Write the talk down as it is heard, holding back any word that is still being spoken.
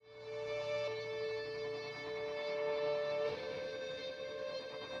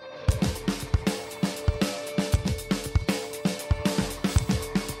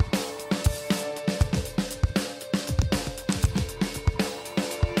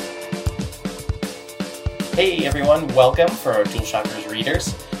Hey everyone, welcome for our DualShockers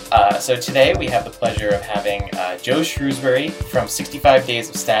readers. So today we have the pleasure of having Joe Shrewsbury from 65 Days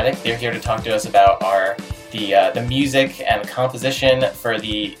of Static. They're here to talk to us about the music and composition for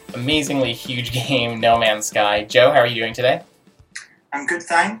the amazingly huge game No Man's Sky. Joe, how are you doing today? I'm good,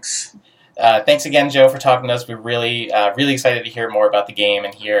 thanks. Thanks again, Joe, for talking to us. We're really excited to hear more about the game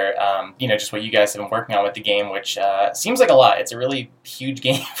and hear, just what you guys have been working on with the game, which seems like a lot. It's a really huge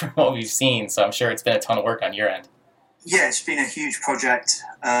game from what we've seen, so I'm sure it's been a ton of work on your end. Yeah, it's been a huge project.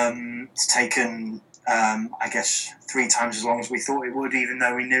 It's taken, I guess, 3 times as long as we thought it would, even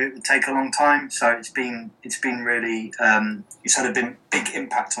though we knew it would take a long time. So it's been really, it's had a big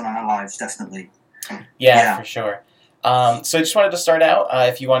impact on our lives, definitely. Yeah. For sure. So I just wanted to start out,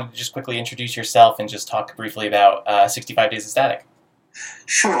 if you wanted to just quickly introduce yourself and just talk briefly about 65 Days of Static.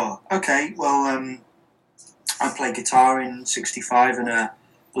 Sure. Okay. Well, I play guitar in 65 and a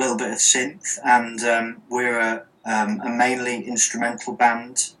little bit of synth, and we're a mainly instrumental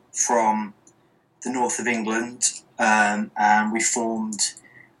band from the north of England, and we formed,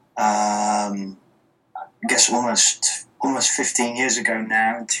 I guess, almost 15 years ago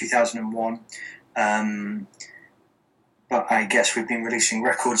now, in 2001. But I guess we've been releasing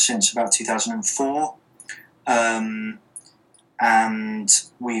records since about 2004, and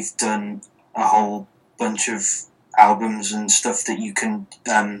we've done a whole bunch of albums and stuff that you can,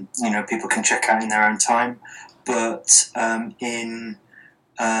 people can check out in their own time. But in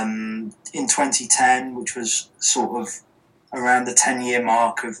 2010, which was sort of around the 10-year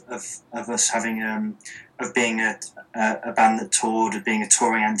mark of us having of being a band that toured, of being a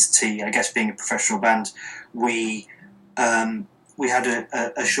touring entity, I guess being a professional band, we had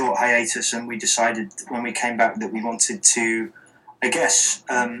a short hiatus, and we decided when we came back that we wanted to, I guess,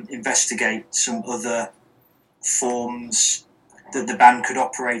 investigate some other forms that the band could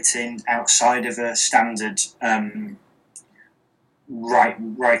operate in outside of a standard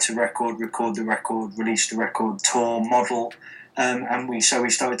write a record, record the record, release the record tour model, and we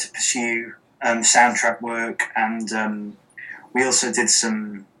started to pursue soundtrack work, and we also did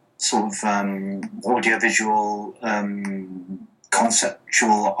some sort of audiovisual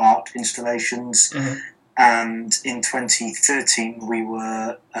conceptual art installations. Mm-hmm. And in 2013 we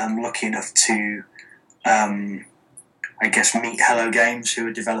were lucky enough to I guess meet Hello Games, who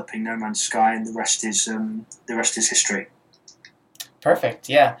are developing No Man's Sky, and the rest is history. Perfect,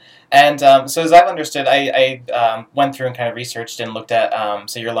 yeah. And so as I've understood, I went through and kind of researched and looked at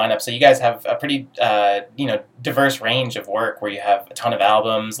your lineup. So you guys have a pretty diverse range of work where you have a ton of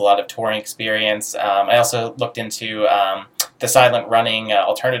albums, a lot of touring experience. I also looked into the silent running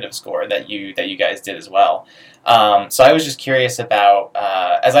alternative score that you guys did as well. So I was just curious about,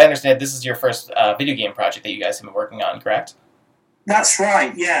 as I understand, this is your first video game project that you guys have been working on, correct? That's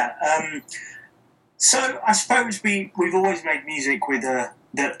right, yeah. So I suppose we've always made music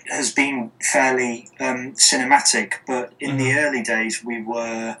that has been fairly cinematic, but in the early days we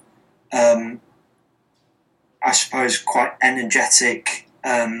were, I suppose, quite energetic,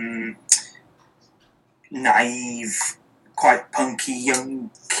 naive, quite punky young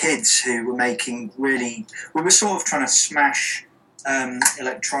kids who were making we were sort of trying to smash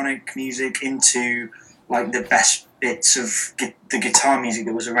electronic music into like the best bits of the guitar music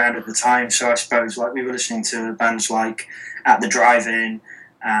that was around at the time. So I suppose like we were listening to bands like At the Drive-In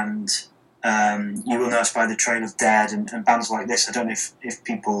and You Will Know Us by the Trail of Dead and bands like this. I don't know if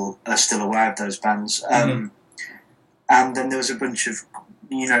people are still aware of those bands. And then there was a bunch of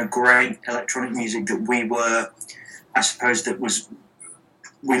great electronic music that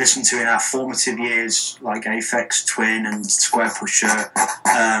we listened to in our formative years, like Aphex Twin and Square Pusher.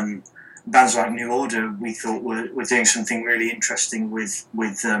 Bands like New Order, we thought were doing something really interesting with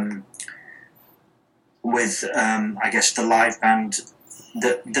I guess the live band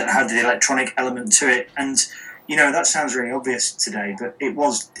that had the electronic element to it. And that sounds really obvious today, but it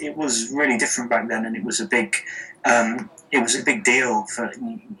was really different back then, and it was a big deal for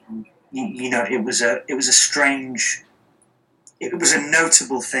it was a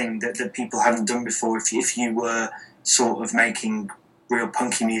notable thing that people hadn't done before. If you were sort of making real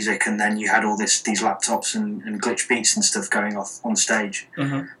punky music, and then you had all these laptops and glitch beats and stuff going off on stage.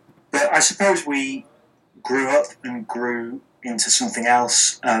 Mm-hmm. But I suppose we grew up and grew into something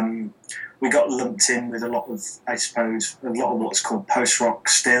else. We got lumped in with a lot of what's called post-rock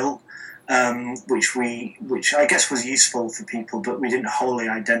still, which I guess was useful for people, but we didn't wholly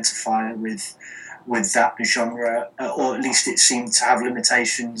identify with that genre, or at least it seemed to have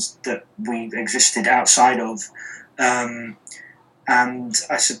limitations that we existed outside of. And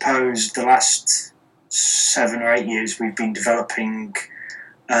I suppose the last 7 or 8 years we've been developing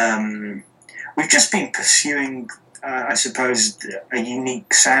we've just been pursuing, I suppose, a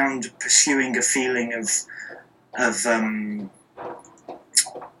unique sound, pursuing a feeling of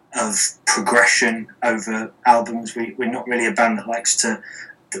of progression over albums. We're not really a band that likes to.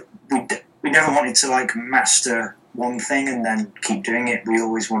 We never wanted to like master one thing and then keep doing it. We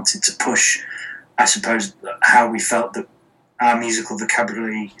always wanted to push, I suppose, how we felt that our musical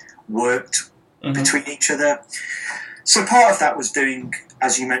vocabulary worked between each other. So part of that was doing,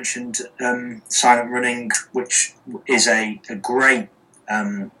 as you mentioned, Silent Running, which is a great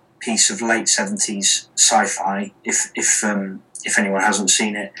piece of late 70s sci-fi, if anyone hasn't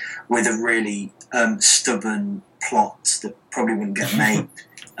seen it, with a really stubborn plot that probably wouldn't get made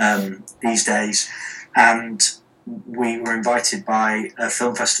these days. And we were invited by a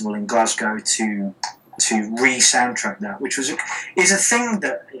film festival in Glasgow to re-soundtrack that, which is a thing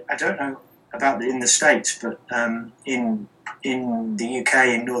that I don't know about in the States, but in the UK,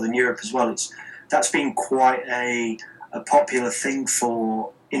 in Northern Europe as well, that's been quite a popular thing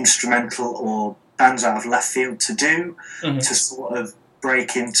for instrumental or bands out of left field to do, to sort of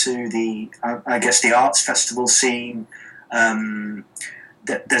break into the, I guess, the arts festival scene.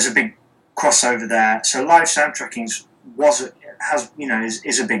 There's a big crossover there. So live soundtracking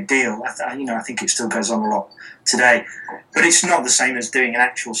is a big deal. I think it still goes on a lot today, but it's not the same as doing an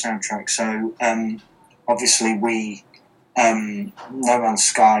actual soundtrack. So obviously, No Man's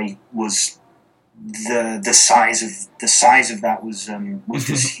Sky was the size of that was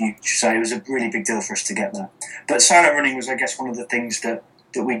just huge. So it was a really big deal for us to get that. But Silent Running was, I guess, one of the things that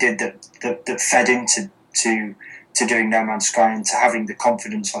we did that fed into doing No Man's Sky and to having the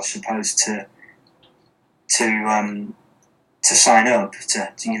confidence, I suppose, to sign up,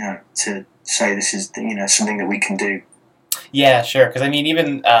 to say this is something that we can do. Yeah, sure. Because I mean,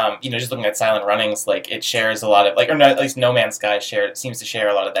 even just looking at Silent Runnings, like it shares a lot of at least No Man's Sky seems to share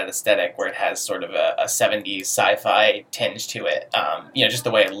a lot of that aesthetic, where it has sort of a 70s sci-fi tinge to it. Just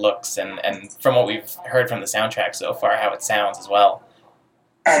the way it looks, and from what we've heard from the soundtrack so far, how it sounds as well.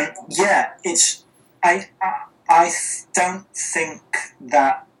 It's I don't think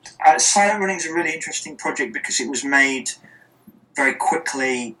that Silent Running is a really interesting project because it was made very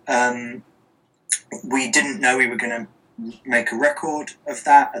quickly. We didn't know we were going to make a record of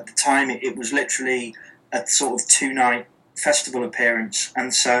that at the time. It was literally a sort of 2-night festival appearance,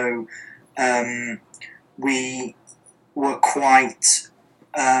 and so we were quite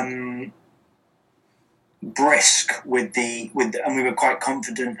brisk and we were quite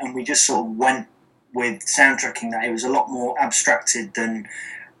confident, and we just sort of went with soundtracking that. It was a lot more abstracted than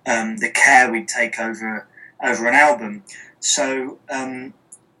the care we'd take over an album. So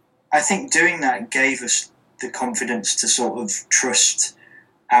I think doing that gave us the confidence to sort of trust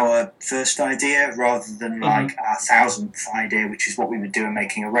our first idea rather than like our 1000th idea, which is what we would do in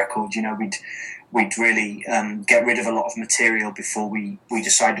making a record. We'd really get rid of a lot of material before we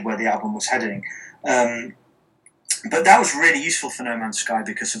decided where the album was heading. But that was really useful for No Man's Sky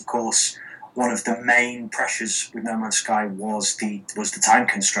because, of course, one of the main pressures with No Man's Sky was the time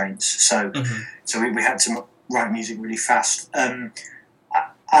constraints. So we had to write music really fast.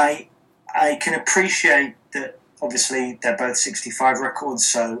 I can appreciate that. Obviously, they're both 65 records,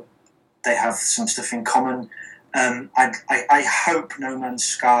 so they have some stuff in common. I hope No Man's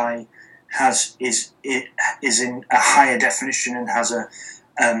Sky is in a higher definition and has a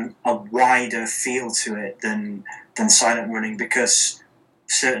wider feel to it than Silent Running, because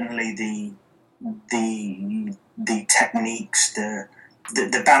certainly the techniques, the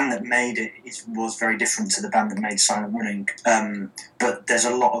band that made it was very different to the band that made Silent Running. But there's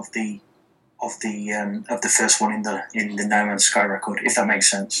a lot of the first one in the No Man's Sky record, if that makes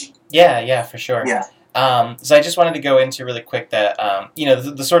sense. Yeah, for sure. Yeah. So I just wanted to go into really quick that,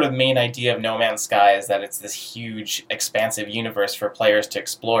 the sort of main idea of No Man's Sky is that it's this huge, expansive universe for players to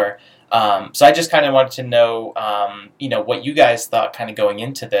explore. So I just kind of wanted to know, what you guys thought kind of going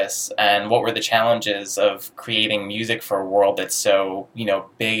into this, and what were the challenges of creating music for a world that's so,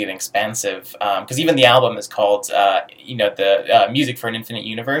 big and expansive. Because even the album is called, the Music for an Infinite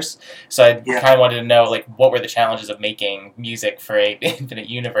Universe. So I kind of wanted to know, what were the challenges of making music for an infinite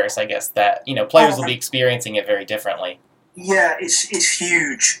universe, I guess, that, players will be experiencing it very differently. Yeah, it's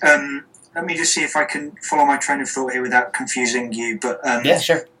huge. Let me just see if I can follow my train of thought here without confusing you. But yeah,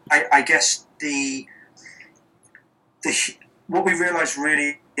 sure. I guess what we realised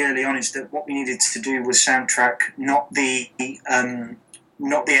really early on is that what we needed to do was soundtrack not the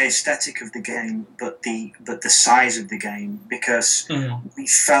aesthetic of the game, but the size of the game, because we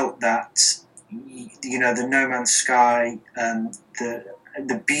felt that the No Man's Sky,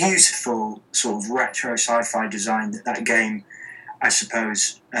 the beautiful sort of retro sci-fi design that game, I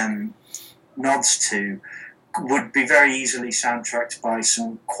suppose, nods to would be very easily soundtracked by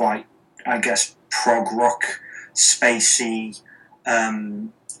some quite, I guess, prog rock, spacey,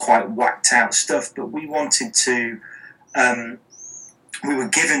 quite whacked out stuff. But we wanted to, we were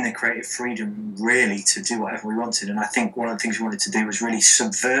given the creative freedom really to do whatever we wanted. And I think one of the things we wanted to do was really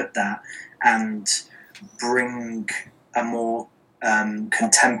subvert that and bring a more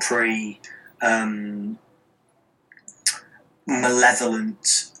contemporary,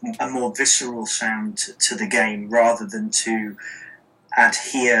 malevolent, a more visceral sound to the game, rather than to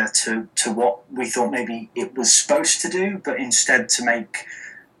adhere to what we thought maybe it was supposed to do, but instead to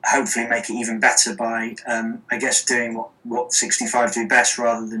hopefully make it even better by, I guess, doing what 65 do best,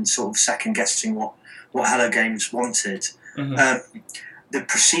 rather than sort of second guessing what Hello Games wanted. Mm-hmm. The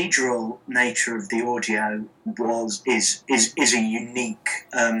procedural nature of the audio is a unique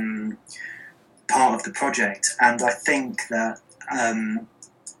part of the project, and I think that, and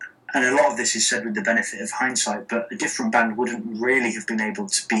a lot of this is said with the benefit of hindsight, but a different band wouldn't really have been able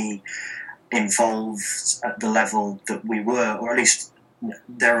to be involved at the level that we were, or at least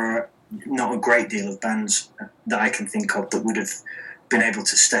there are not a great deal of bands that I can think of that would have been able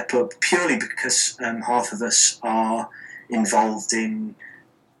to step up, purely because half of us are involved in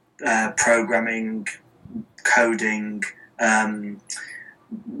programming, coding,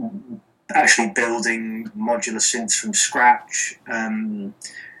 actually building modular synths from scratch.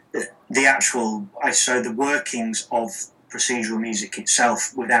 The workings of procedural music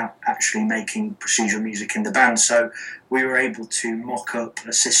itself without actually making procedural music in the band. So we were able to mock up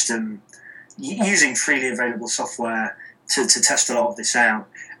a system using freely available software to test a lot of this out.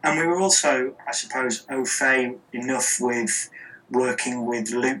 And we were also, I suppose, au fait enough with working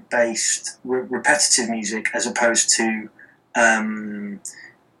with loop-based repetitive music as opposed to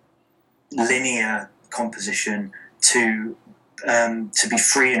linear composition to be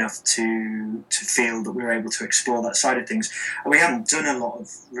free enough to feel that we were able to explore that side of things. We hadn't done a lot of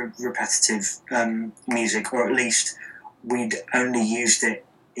repetitive music, or at least we'd only used it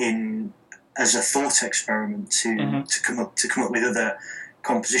as a thought experiment to come up with other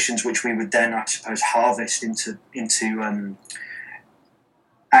compositions, which we would then, I suppose, harvest into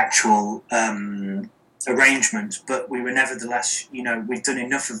actual arrangements. But we were nevertheless, we'd done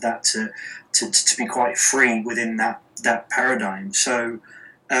enough of that to be quite free within that paradigm. So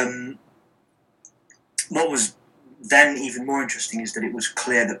what was then even more interesting is that it was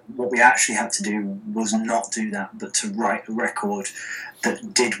clear that what we actually had to do was not do that, but to write a record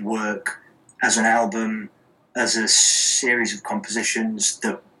that did work as an album, as a series of compositions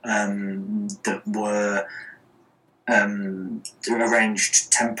that were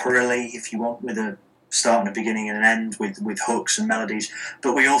arranged temporally, if you want, with a start and a beginning and an end, with hooks and melodies.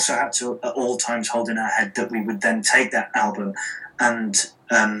 But we also had to at all times hold in our head that we would then take that album and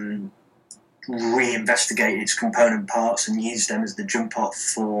reinvestigate its component parts and use them as the jump off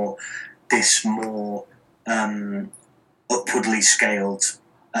for this more upwardly scaled,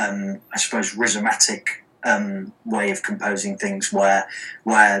 I suppose, rhizomatic way of composing things, where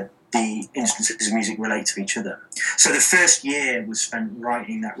the instances of music relate to each other. So the first year was spent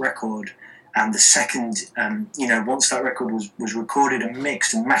writing that record, and the second, once that record was recorded and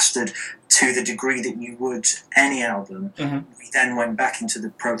mixed and mastered to the degree that you would any album, we then went back into the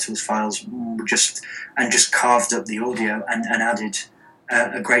Pro Tools files and just carved up the audio and added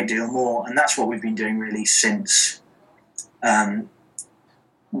a great deal more. And that's what we've been doing really since, for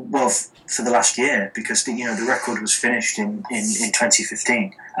the last year, because the record was finished in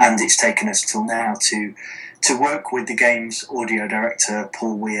 2015, and it's taken us till now to work with the game's audio director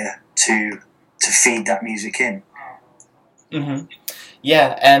Paul Weir to feed that music in. Mm-hmm.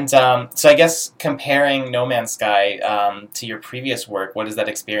 Yeah, and so I guess comparing No Man's Sky to your previous work, what has that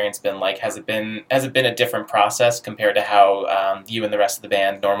experience been like? Has it been a different process compared to how you and the rest of the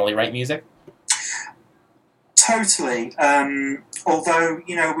band normally write music? Totally. Although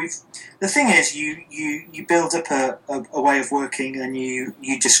the thing is, you build up a way of working, and you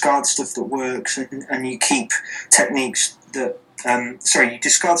discard stuff that works, and you keep techniques that you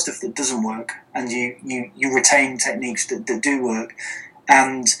discard stuff that doesn't work, and you retain techniques that do work,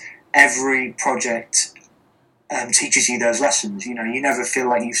 and every project teaches you those lessons. You never feel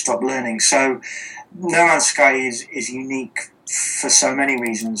like you stop learning. So No Man's Sky is unique for so many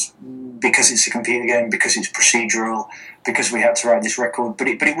reasons, because it's a computer game, because it's procedural, because we had to write this record, but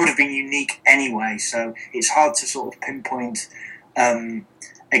it would have been unique anyway, so it's hard to sort of pinpoint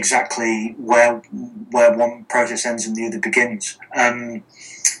exactly where one process ends and the other begins. I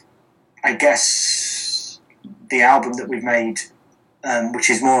guess the album that we've made, which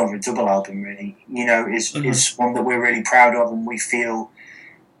is more of a double album really, is one that we're really proud of, and we feel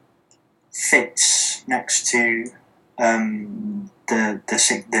fits next to the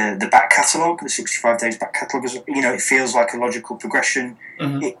back catalogue, the 65 Days back catalogue. You know, it feels like a logical progression.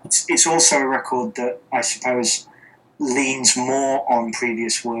 Mm-hmm. It's also a record that I suppose leans more on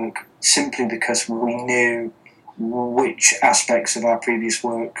previous work simply because we knew which aspects of our previous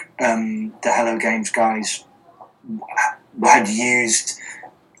work the Hello Games guys had used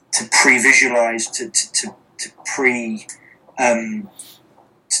to pre-visualize, to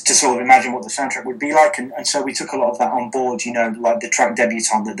sort of imagine what the soundtrack would be like, and so we took a lot of that on board. You know, like the track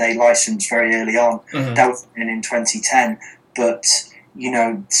Debutante that they licensed very early on, Mm-hmm. that was in 2010. But you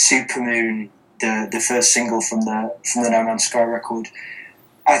know, Supermoon, the first single from the No Man's Sky record,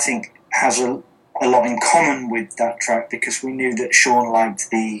 I think has a lot in common with that track because we knew that Sean liked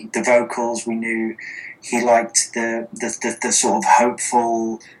the vocals. We knew he liked the sort of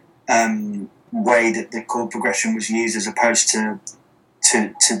hopeful way that the chord progression was used as opposed to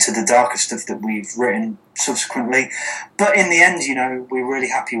the darker stuff that we've written subsequently. But in the end, you know, we're really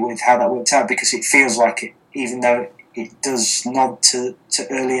happy with how that worked out because it feels like it, even though it does nod to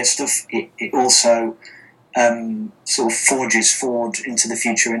earlier stuff, it also sort of forges forward into the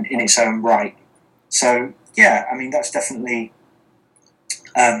future in its own right. So, yeah, I mean, that's definitely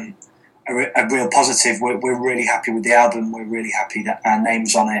a real positive. We're really happy with the album. We're really happy that our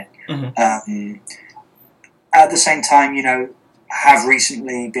name's on it. Mm-hmm. At the same time, you know, have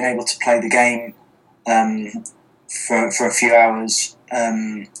recently been able to play the game for a few hours,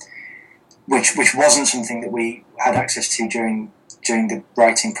 which wasn't something that we had access to during the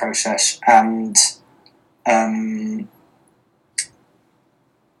writing process, and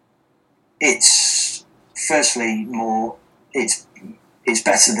it's firstly more it's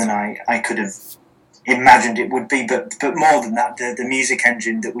better than I could have imagined it would be, but more than that, the music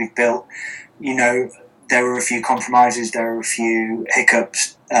engine that we've built, you know, there were a few compromises, there were a few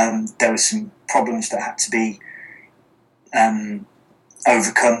hiccups, there were some problems that had to be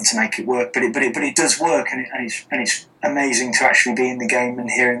overcome to make it work, but it does work, and it's amazing to actually be in the game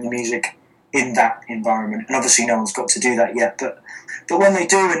and hearing the music in that environment. And obviously no one's got to do that yet, but when they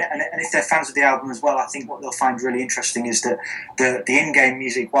do, and if they're fans of the album as well, I think what they'll find really interesting is that the in-game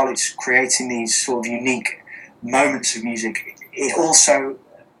music, while it's creating these sort of unique moments of music, it also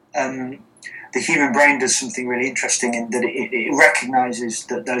the human brain does something really interesting in that it recognises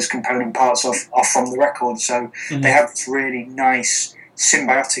that those component parts are from the record, so Mm-hmm. they have this really nice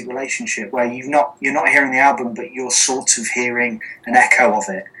symbiotic relationship where you're not hearing the album, but you're sort of hearing an echo of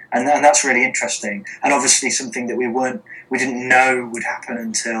it, and that's really interesting, and obviously something that we didn't know would happen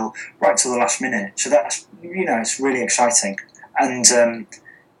until right till the last minute. So that's, you know, it's really exciting, and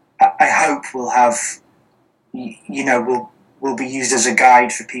I hope we'll have, you know, will be used as a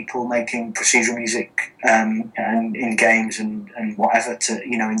guide for people making procedural music and in games and whatever to,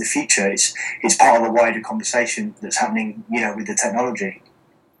 you know, in the future. It's part of a wider conversation that's happening, you know, with the technology.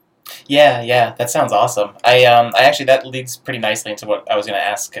 Yeah, that sounds awesome. I actually, that leads pretty nicely into what I was going to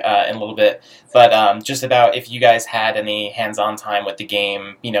ask in a little bit, but just about if you guys had any hands-on time with the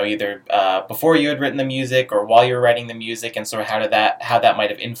game, you know, either before you had written the music or while you were writing the music, and sort of how that might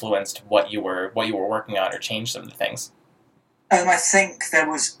have influenced what you were working on or changed some of the things. I think there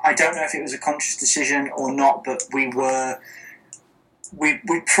was, I don't know if it was a conscious decision or not, but we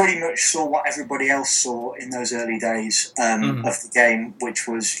pretty much saw what everybody else saw in those early days Mm-hmm. of the game, which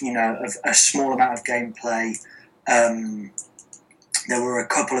was, you know, a small amount of gameplay. There were a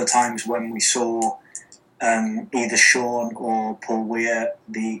couple of times when we saw either Sean or Paul Weir,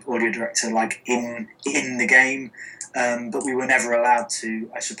 the audio director, like in the game, but we were never allowed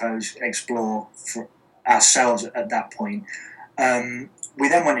to, I suppose, explore for ourselves at that point. We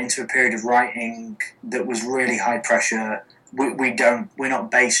then went into a period of writing that was really high pressure. We're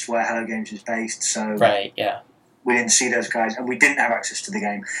not based where Hello Games is based, so Right, yeah. we didn't see those guys, and we didn't have access to the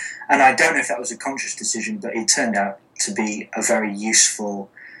game. And I don't know if that was a conscious decision, but it turned out to be a very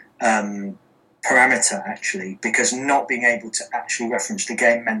useful parameter, actually, because not being able to actually reference the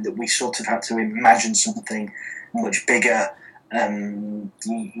game meant that we sort of had to imagine something much bigger. You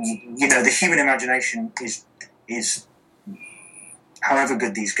know, the human imagination is however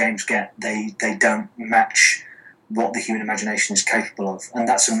good these games get, they don't match what the human imagination is capable of, and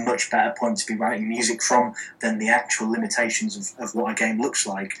that's a much better point to be writing music from than the actual limitations of what a game looks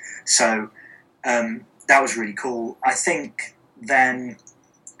like. So that was really cool. I think then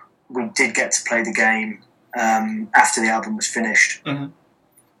we did get to play the game after the album was finished, Mm-hmm.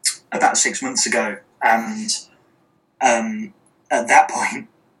 about 6 months ago, and at that point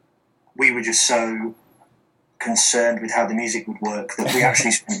we were just so concerned with how the music would work that we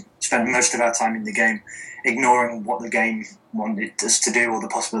actually spent most of our time in the game ignoring what the game wanted us to do or the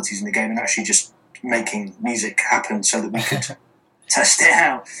possibilities in the game and actually just making music happen so that we could test it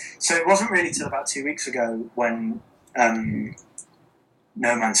out. So it wasn't really till about 2 weeks ago when No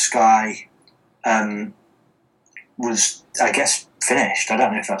Man's Sky was, I guess, finished. I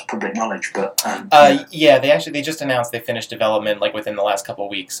don't know if that's public knowledge, but yeah, they just announced they finished development like within the last couple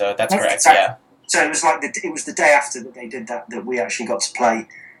of weeks, so that's correct. Exactly. Yeah. So it was like it was the day after that they did that we actually got to play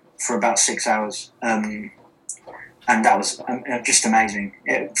for about 6 hours, and that was just amazing.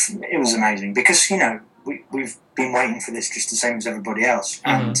 It was amazing because we've been waiting for this just the same as everybody else,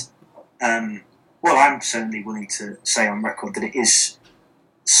 and well, I'm certainly willing to say on record that it is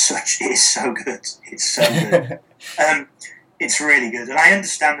so good. It's so good. It's really good, and I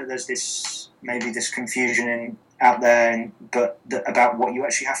understand that there's this confusion out there, about what you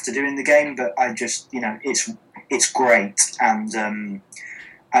actually have to do in the game. But I just, it's great, and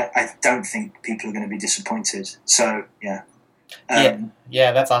I don't think people are going to be disappointed. So yeah.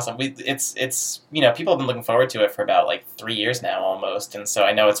 Yeah, that's awesome. It's people have been looking forward to it for about like 3 years now almost, and so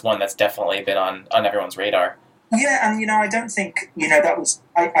I know it's one that's definitely been on everyone's radar. Yeah, and I don't think that was.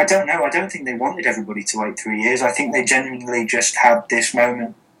 I don't know. I don't think they wanted everybody to wait 3 years. I think they genuinely just had this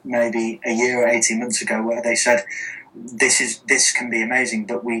moment, maybe a year or 18 months ago, where they said, "This can be amazing,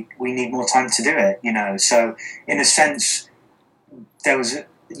 but we need more time to do it." So in a sense, there was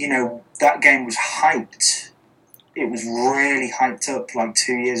that game was hyped. It was really hyped up. Like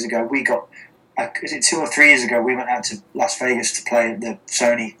 2 years ago, we got. Is it 2 or 3 years ago? We went out to Las Vegas to play at the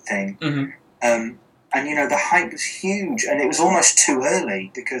Sony thing. Mm-hmm. And the hype was huge, and it was almost too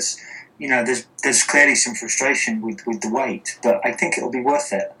early because there's clearly some frustration with the wait, but I think it'll be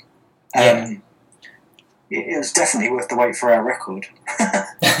worth it. It was definitely worth the wait for our record.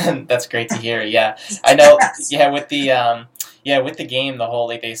 That's great to hear. Yeah, I know. Yeah, with the game, the whole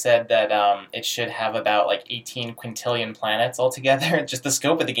they said that it should have about like 18 quintillion planets altogether. Just the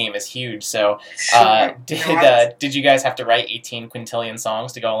scope of the game is huge. So, did you guys have to write 18 quintillion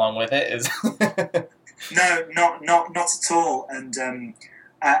songs to go along with it? No, not at all. And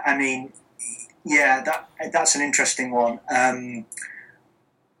I mean, yeah, that's an interesting one. I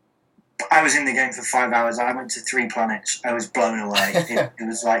was in the game for 5 hours. I went to 3 planets. I was blown away. It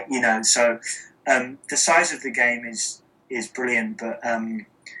was like So the size of the game is brilliant, but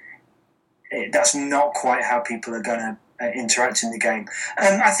that's not quite how people are going to interact in the game.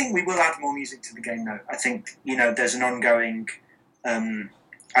 I think we will add more music to the game, though. I think there's an ongoing.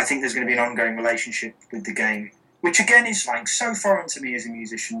 I think there's going to be an ongoing relationship with the game, which again is like so foreign to me as a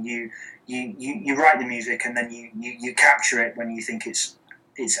musician. You write the music and then you capture it when you think it's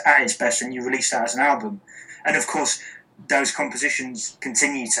at its best, and you release that as an album. And of course, those compositions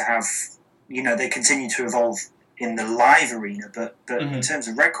continue to have, they continue to evolve in the live arena. But in terms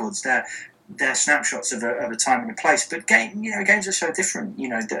of records, they're snapshots of a time and a place. But games are so different.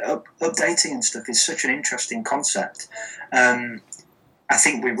 The updating and stuff is such an interesting concept. I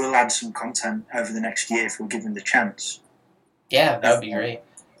think we will add some content over the next year if we're given the chance. Yeah, that would be great.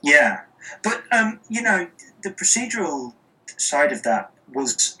 Yeah, but the procedural side of that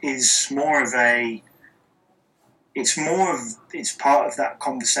is more of a. It's part of that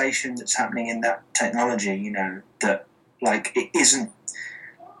conversation that's happening in that technology. That like it isn't.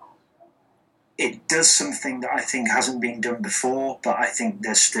 It does something that I think hasn't been done before, but I think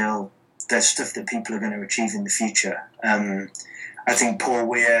there's stuff that people are going to achieve in the future. I think Paul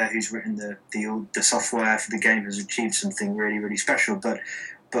Weir, who's written the software for the game, has achieved something really, really special. But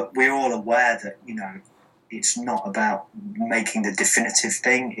we're all aware that it's not about making the definitive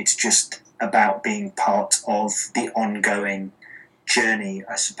thing. It's just about being part of the ongoing journey,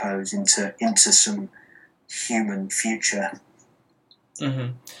 I suppose, into some human future.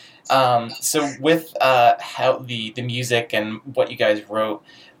 Mm-hmm. So with how the music and what you guys wrote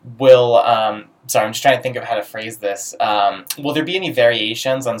will sorry, I'm just trying to think of how to phrase this. Will there be any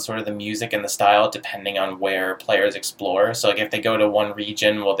variations on sort of the music and the style depending on where players explore? So like if they go to one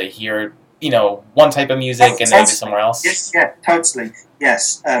region, will they hear one type of music and maybe somewhere else? Yes, yeah, totally.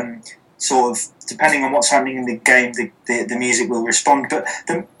 Yes. Sort of depending on what's happening in the game, the music will respond. But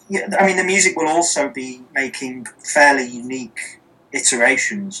the music will also be making fairly unique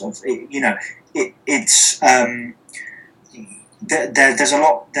iterations of it. It's there's a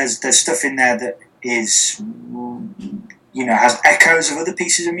lot. There's stuff in there that is has echoes of other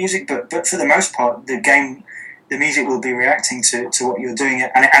pieces of music, but for the most part, the music will be reacting to what you're doing,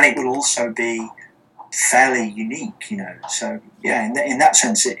 and it will also be fairly unique. So yeah, in that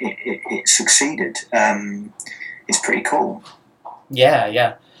sense, it succeeded. It's pretty cool.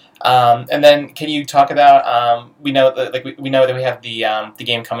 Yeah. And then, can you talk about? We know that we know that we have the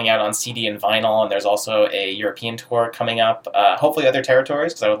game coming out on CD and vinyl, and there's also a European tour coming up. Hopefully, other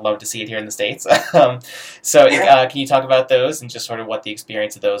territories, because I would love to see it here in the States. Can you talk about those and just sort of what the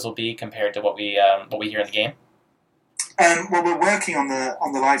experience of those will be compared to what we hear in the game? Well, we're working on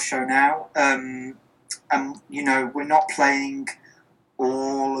the live show now, and we're not playing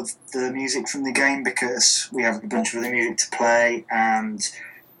all of the music from the game because we have a bunch of other music to play, and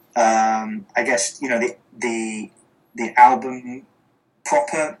I guess the album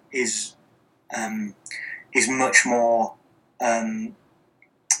proper is much more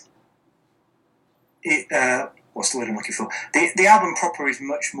what's the word I'm looking for? The album proper is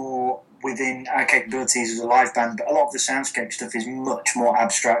much more within our capabilities as a live band, but a lot of the soundscape stuff is much more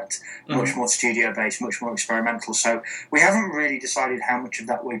abstract, much more studio based, much more experimental. So we haven't really decided how much of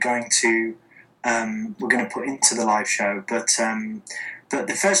that we're going to put into the live show. But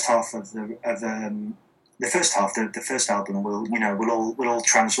the first half of the first album will all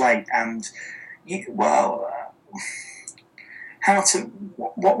translate, and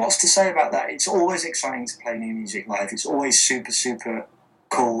what's to say about that? It's always exciting to play new music live. It's always super, super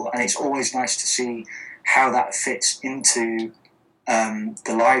cool, and it's always nice to see how that fits into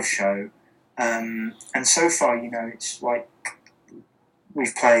the live show. And so far, it's like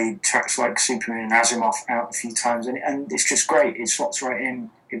we've played tracks like Supermoon and Asimov out a few times, and it's just great. It slots right in.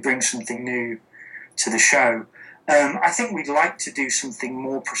 It brings something new to the show. I think we'd like to do something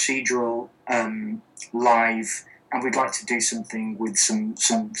more procedural live, and we'd like to do something with some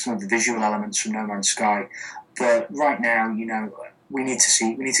of the visual elements from No Man's Sky. But right now, we need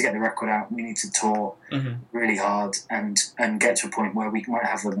to get the record out. We need to tour really hard and get to a point where we might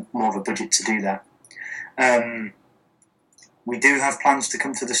have more of a budget to do that. We do have plans to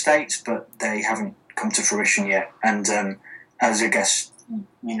come to the States, but they haven't come to fruition yet. And as I guess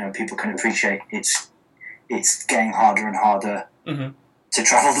people can appreciate, it's getting harder and harder to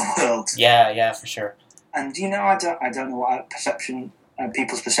travel the world. Yeah, for sure. And I don't know what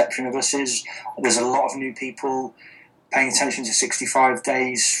people's perception of us is. There's a lot of new people paying attention to 65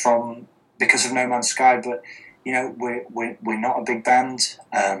 Days because of No Man's Sky, but we're not a big band.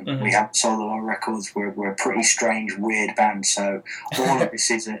 We haven't sold a lot of records. We're a pretty strange, weird band. So all of this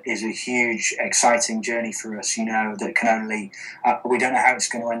is a huge, exciting journey for us. That can only we don't know how it's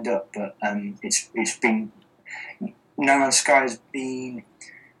going to end up, but it's been No Man's Sky has been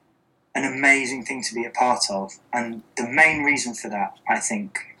an amazing thing to be a part of, and the main reason for that, I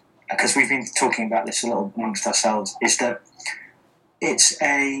think, because we've been talking about this a little amongst ourselves, is that it's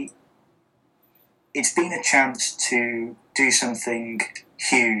been a chance to do something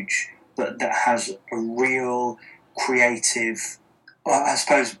huge, but that has a real creative, I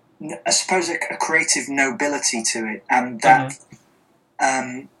suppose a creative nobility to it, and that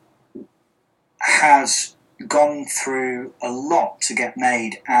has gone through a lot to get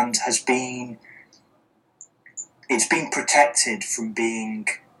made, and it's been protected from being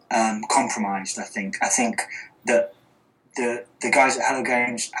compromised. I think that the guys at Hello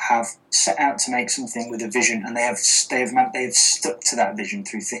Games have set out to make something with a vision, and they have stuck to that vision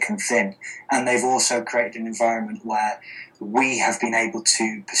through thick and thin, and they've also created an environment where we have been able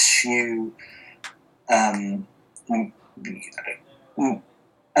to pursue a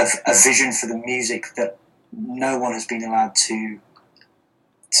vision for the music that no one has been allowed to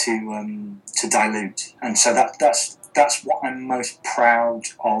dilute, and so that's what I'm most proud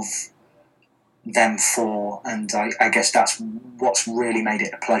of them for, and I guess that's what's really made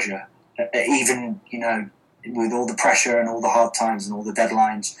it a pleasure. Even with all the pressure and all the hard times and all the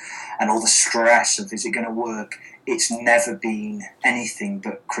deadlines and all the stress of is it going to work, it's never been anything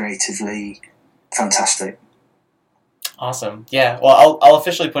but creatively fantastic. Awesome. Yeah. Well, I'll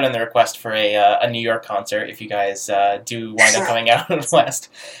officially put in the request for a New York concert if you guys do wind up coming out west.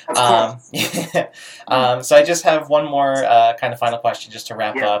 So I just have one more kind of final question just to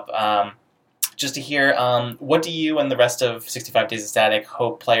wrap up. Just to hear, what do you and the rest of 65 Days of Static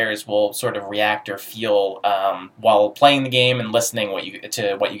hope players will sort of react or feel while playing the game and listening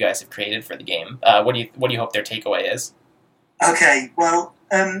to what you guys have created for the game? What do you hope their takeaway is? Okay. Well,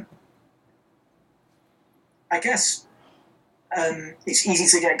 I guess. It's easy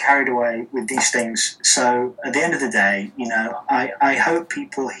to get carried away with these things. So at the end of the day, I hope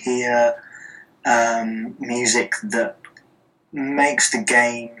people hear music that makes the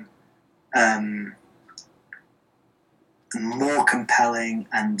game more compelling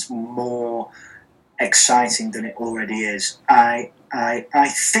and more exciting than it already is. I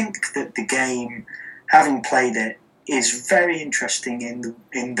think that the game, having played it, is very interesting in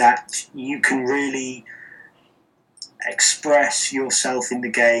that you can really express yourself in the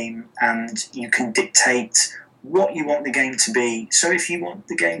game, and you can dictate what you want the game to be. So if you want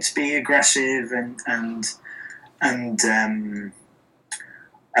the game to be aggressive and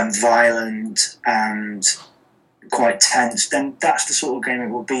violent and quite tense, then that's the sort of game it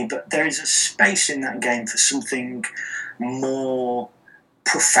will be. But there is a space in that game for something more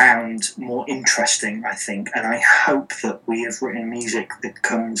profound, more interesting, I think. And I hope that we have written music that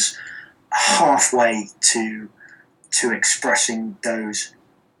comes halfway to expressing those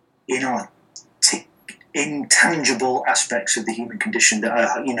intangible aspects of the human condition that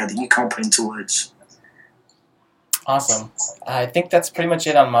are, that you can't put into words. Awesome. I think that's pretty much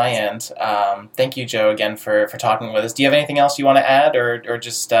it on my end. Thank you, Joe, again for talking with us. Do you have anything else you want to add, or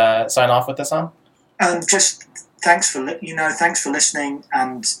just sign off with this on? Just thanks for listening,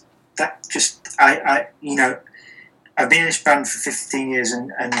 and that just I've been in this band for 15 years,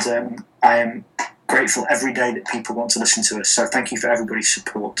 and I am grateful every day that people want to listen to us. So thank you for everybody's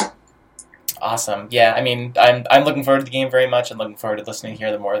support. Awesome. Yeah, I mean, I'm looking forward to the game very much, and looking forward to listening to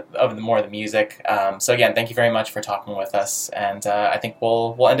hear more of the music. So again, thank you very much for talking with us, and I think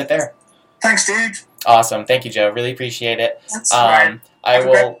we'll end it there. Thanks, dude. Awesome. Thank you, Joe. Really appreciate it. That's right. I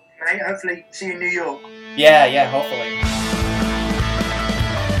will. Hopefully, see you in New York. Yeah. Hopefully.